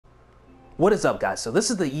What is up, guys? So this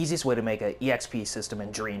is the easiest way to make an Exp System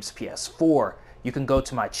in Dreams PS4. You can go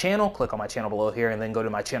to my channel, click on my channel below here, and then go to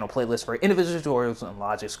my channel playlist for individual tutorials on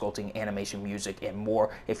logic, sculpting, animation, music, and more.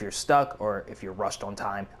 If you're stuck or if you're rushed on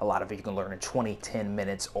time, a lot of it you can learn in 10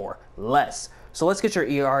 minutes or less. So let's get your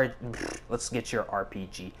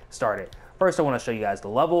RPG started. First, I want to show you guys the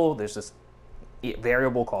level. There's this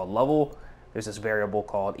variable called level. There's this variable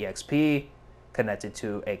called exp connected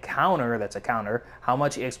to a counter. That's a counter. How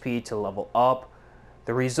much exp to level up.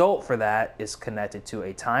 The result for that is connected to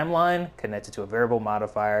a timeline, connected to a variable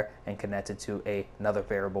modifier, and connected to another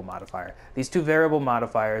variable modifier. These two variable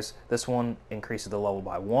modifiers, this one increases the level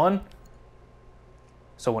by 1.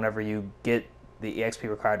 So whenever you get the exp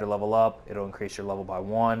required to level up, it'll increase your level by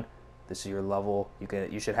 1. This is your level.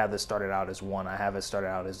 You should have this started out as 1. I have it started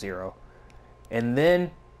out as 0. And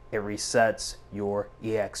then it resets your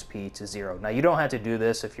exp to 0. Now you don't have to do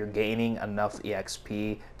this if you're gaining enough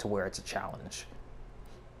exp to where it's a challenge.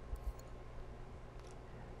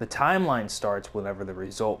 The timeline starts whenever the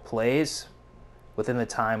result plays. Within the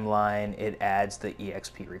timeline, it adds the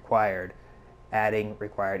exp required, adding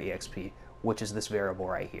required exp, which is this variable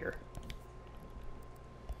right here.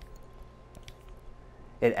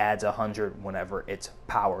 It adds 100 whenever it's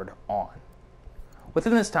powered on.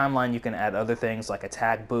 Within this timeline, you can add other things like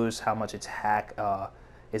attack boost, how much attack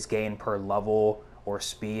is gained per level, or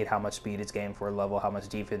speed, how much speed is gained for a level, how much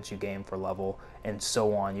defense you gain for level, and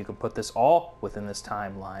so on. You can put this all within this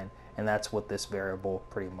timeline, and that's what this variable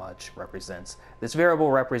pretty much represents. This variable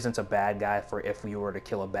represents a bad guy. For if you were to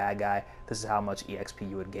kill a bad guy, this is how much exp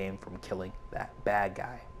you would gain from killing that bad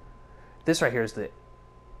guy. This right here is the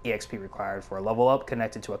exp required for a level up,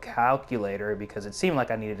 connected to a calculator, because it seemed like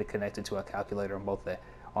I needed to connect it to a calculator on both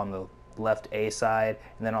on the left A side,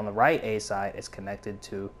 and then on the right A side it's connected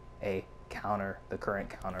to a counter, the current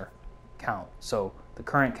counter count. So the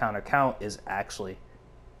current counter count is actually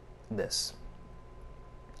this,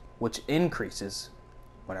 which increases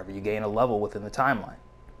whenever you gain a level within the timeline.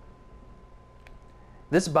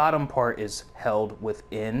 This bottom part is held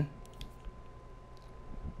within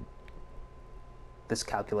this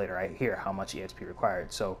calculator right here, how much exp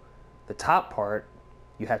required. So the top part,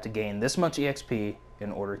 you have to gain this much exp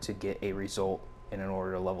in order to get a result and in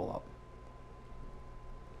order to level up.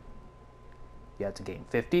 You have to gain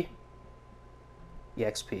 50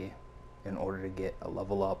 exp in order to get a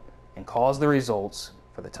level up and cause the results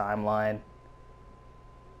for the timeline,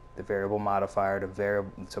 the variable modifier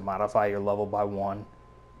to modify your level by 1,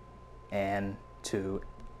 and to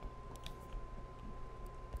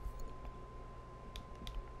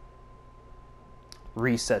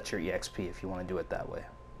reset your exp if you want to do it that way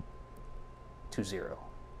to 0.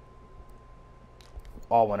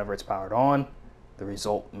 All whenever it's powered on, the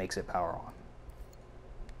result makes it power on.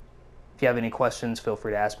 If you have any questions, feel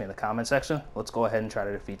free to ask me in the comment section. Let's go ahead and try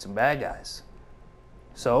to defeat some bad guys.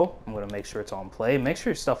 So I'm going to make sure it's on play. Make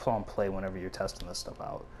sure your stuff's on play whenever you're testing this stuff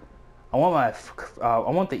out. I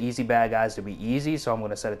want the easy bad guys to be easy, so I'm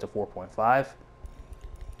going to set it to 4.5.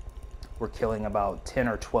 We're killing about 10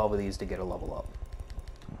 or 12 of these to get a level up.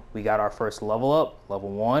 We got our first level up,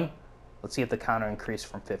 level 1. Let's see if the counter increased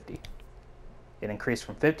from 50. It increased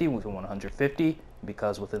from 50 to 150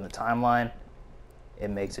 because within the timeline, it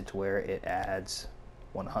makes it to where it adds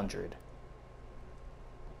 100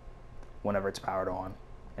 whenever it's powered on.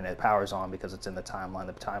 And it powers on because it's in the timeline.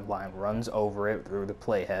 The timeline runs over it through the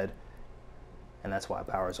playhead, and that's why it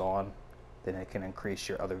powers on. Then it can increase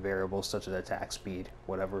your other variables such as attack speed,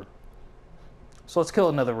 whatever. So let's kill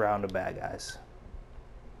another round of bad guys.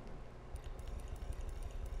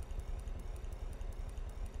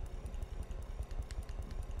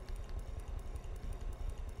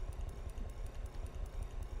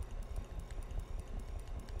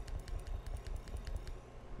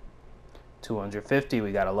 $250,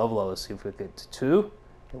 we got a level up. Let's see if we get to 2.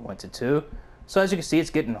 It went to 2. So as you can see, it's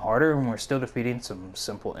getting harder and we're still defeating some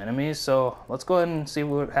simple enemies. So let's go ahead and see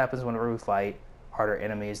what happens whenever we fight harder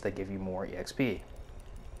enemies that give you more exp.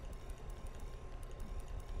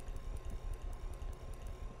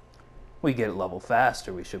 We get level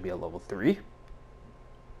faster. We should be at level 3.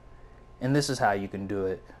 And this is how you can do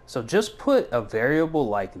it. So just put a variable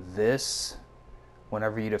like this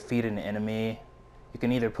whenever you defeat an enemy. You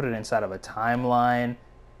can either put it inside of a timeline,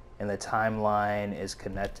 and the timeline is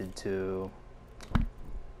connected to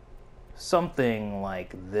something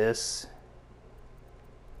like this.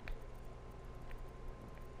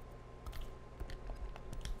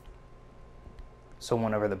 So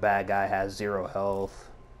whenever the bad guy has 0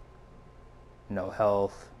 health, no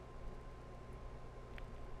health,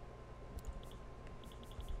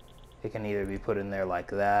 it can either be put in there like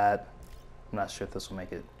that. I'm not sure if this will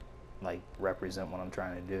make it like represent what I'm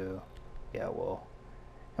trying to do. Yeah, it will.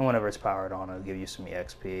 And whenever it's powered on, it'll give you some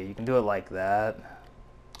EXP. You can do it like that.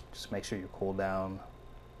 Just make sure your cooldown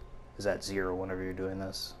is at 0 whenever you're doing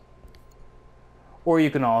this. Or you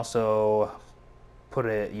can also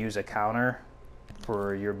use a counter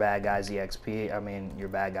for your bad guy's EXP. I mean, your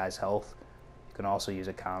bad guy's health. You can also use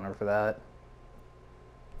a counter for that.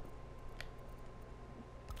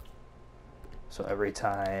 So every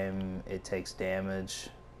time it takes damage,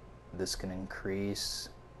 this can increase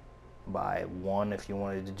by 1 if you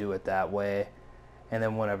wanted to do it that way. And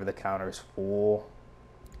then whenever the counter is full,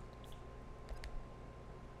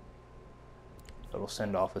 it'll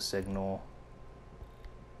send off a signal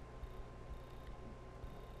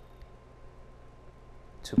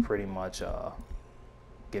to pretty much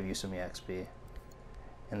give you some EXP.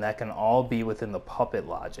 And that can all be within the puppet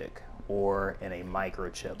logic or in a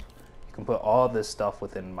microchip. You can put all this stuff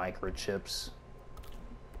within microchips.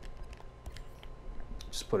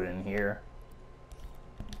 Just put it in here.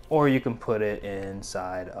 Or you can put it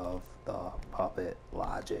inside of the puppet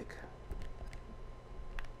logic.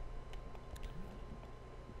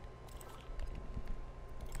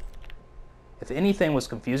 If anything was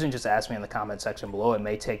confusing, just ask me in the comment section below. It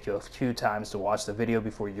may take you a few times to watch the video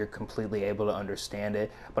before you're completely able to understand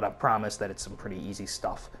it, but I promise that it's some pretty easy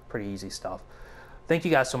stuff. Thank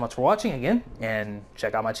you guys so much for watching again, and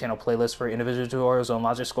check out my channel playlist for individual tutorials on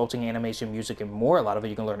logic, sculpting, animation, music, and more. A lot of it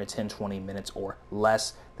you can learn in 10-20 minutes or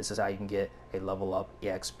less. This is how you can get a level up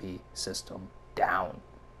Exp system down.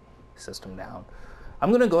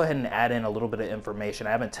 I'm gonna go ahead and add in a little bit of information.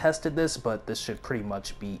 I haven't tested this, but this should pretty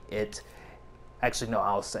much be it. Actually, no,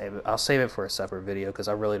 I'll save it for a separate video because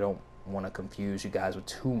I really don't want to confuse you guys with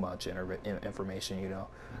too much information, you know,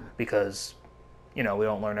 because, you know, we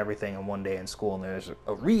don't learn everything in one day in school, and there's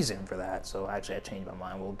a reason for that. So actually, I changed my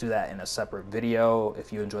mind. We'll do that in a separate video.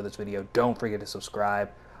 If you enjoyed this video, don't forget to subscribe.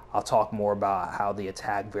 I'll talk more about how the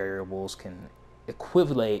attack variables can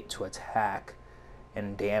equivalent to attack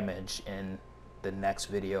and damage in the next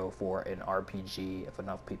video for an RPG if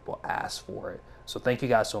enough people ask for it. So thank you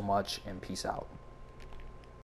guys so much, and peace out.